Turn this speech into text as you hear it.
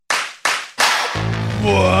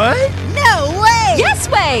What? No way! Yes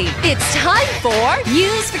way! It's time for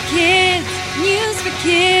News for Kids! News for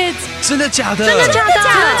Kids! 真的假的？真的假的？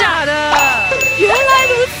真的假的？原来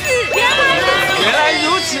如此！原来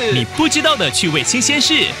如此！你不知道的趣味新鲜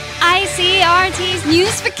事。ICRT's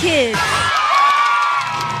News for Kids!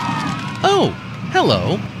 Oh,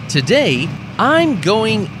 hello. Today, I'm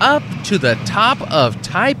going up to the top of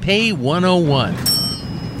Taipei 101.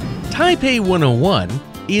 Taipei 101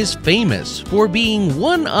 is famous for being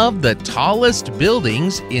one of the tallest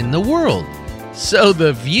buildings in the world. So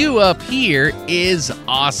the view up here is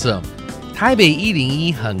awesome. 台北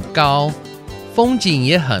101很高，风景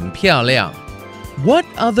也很漂亮。What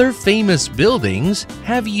other famous buildings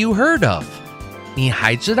have you heard of? 你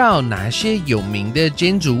还知道哪些有名的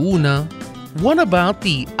建筑物呢？ What about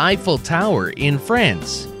the Eiffel Tower in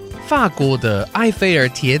France? 法国的埃菲尔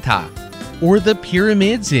铁塔 Or the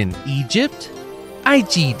pyramids in Egypt? 埃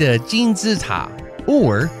及的金字塔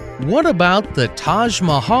Or what about the Taj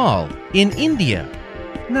Mahal in India?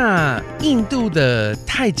 那印度的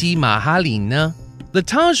泰姬玛哈陵呢？ The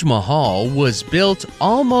Taj Mahal was built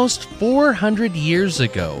almost 400 years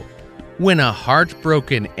ago when a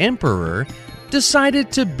heartbroken emperor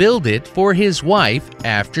decided to build it for his wife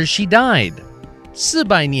after she died.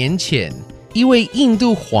 400年前，一位印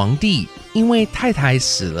度皇帝因为太太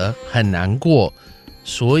死了很难过，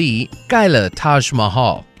所以盖了 Taj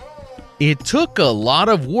Mahal. It took a lot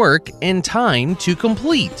of work and time to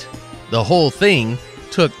complete. The whole thing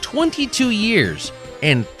took 22 years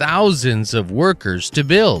and thousands of workers to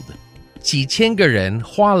build. 几千个人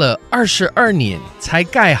花了22年才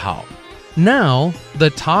盖好。Now, the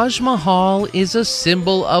Taj Mahal is a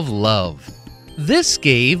symbol of love. This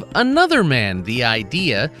gave another man the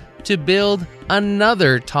idea to build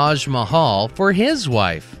another Taj Mahal for his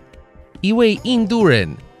wife. 一位印度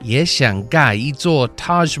人也想盖一座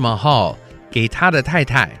Taj Mahal 给他的太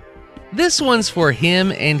太。This one's for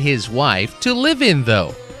him and his wife to live in,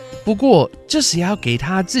 though. 不过，这是要给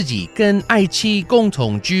他自己跟爱妻共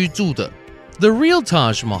同居住的。The real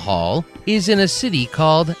Taj Mahal is in a city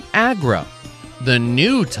called Agra. The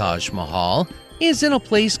new Taj Mahal is in a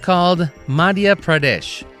place called Madhya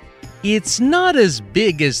Pradesh. It's not as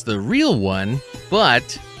big as the real one, but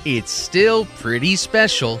it's still pretty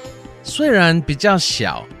special. 虽然比较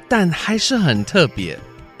小，但还是很特别。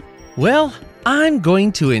Well, I'm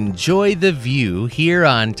going to enjoy the view here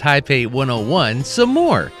on Taipei 101 some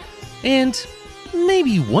more. And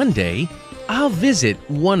maybe one day, I'll visit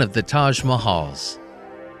one of the Taj Mahals.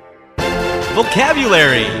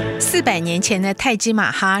 Vocabulary 400年前的泰姬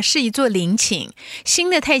玛哈是一座陵寝，新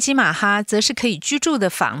的泰姬玛哈则是可以居住的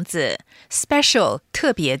房子。Special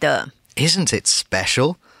特别的。 Isn't it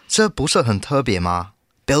special? 这不是很特别吗？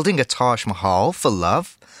 Building a Taj Mahal for love?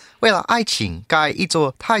 为了爱情盖一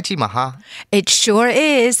座泰姬玛哈 It sure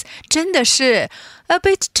is， 真的是 a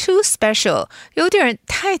bit too special， 有点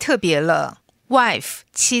太特别了。Wife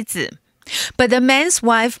妻子。But the man's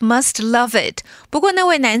wife must love it. 不过那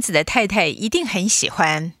位男子的太太一定很喜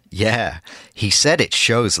欢。 Yeah, he said it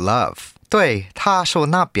shows love. 对，他说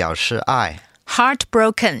那表示爱。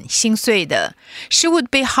 Heartbroken 心碎的。 She would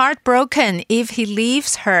be heartbroken if he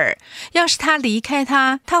leaves her. 要是他离开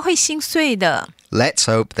他，他会心碎的。 Let's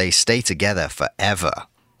hope they stay together forever.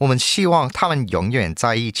 我们希望他们永远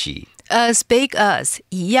在一起。 As big as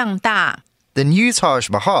一样大。 The new Taj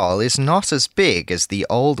Mahal is not as big as the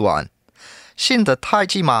old one. 新的泰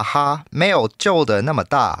姬玛哈没有旧的那么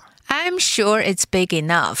大。 I'm sure it's big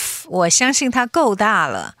enough. 我相信它够大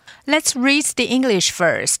了。 Let's read the English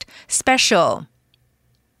first. Special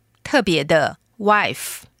特别的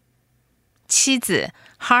wife 妻子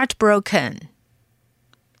heartbroken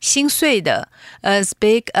心碎的 as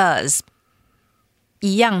big as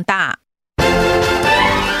一样大。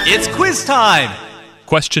 It's quiz time!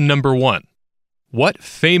 Question number 1. What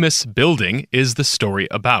famous building is the story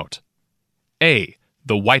about? A.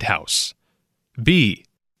 The White House. B.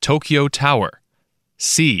 Tokyo Tower.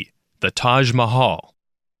 C. The Taj Mahal.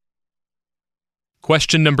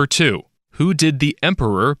 Question number 2. Who did the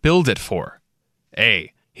emperor build it for?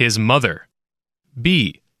 A. His mother.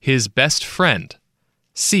 B. His best friend.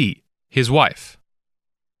 C. His wife.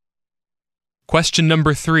 Question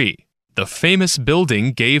number 3. The famous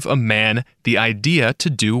building gave a man the idea to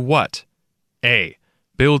do what? A.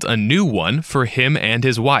 Build a new one for him and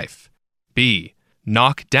his wife. B.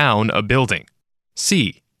 Knock down a building.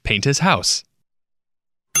 C. Paint his house.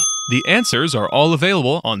 The answers are all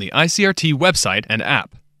available on the ICRT website and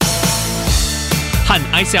app. 和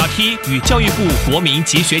ICRT 与教育部国民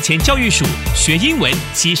及学前教育署学英文，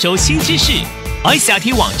吸收新知识。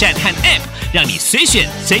ICRT 网站和 App 让你随选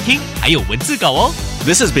随听，还有文字稿哦。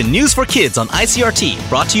This has been News for Kids on ICRT,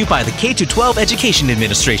 brought to you by the K-12 Education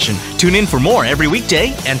Administration. Tune in for more every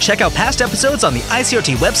weekday and check out past episodes on the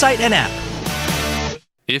ICRT website and app.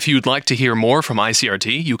 If you'd like to hear more from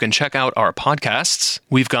ICRT, you can check out our podcasts.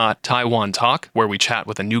 We've got Taiwan Talk, where we chat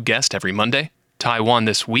with a new guest every Monday. Taiwan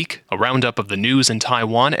This Week, a roundup of the news in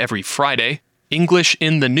Taiwan every Friday. English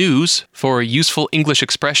in the News, for useful English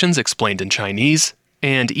expressions explained in Chinese.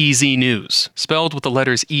 And EZ News, spelled with the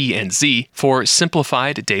letters E and Z, for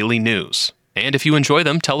simplified daily news. And if you enjoy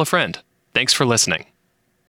them, tell a friend. Thanks for listening.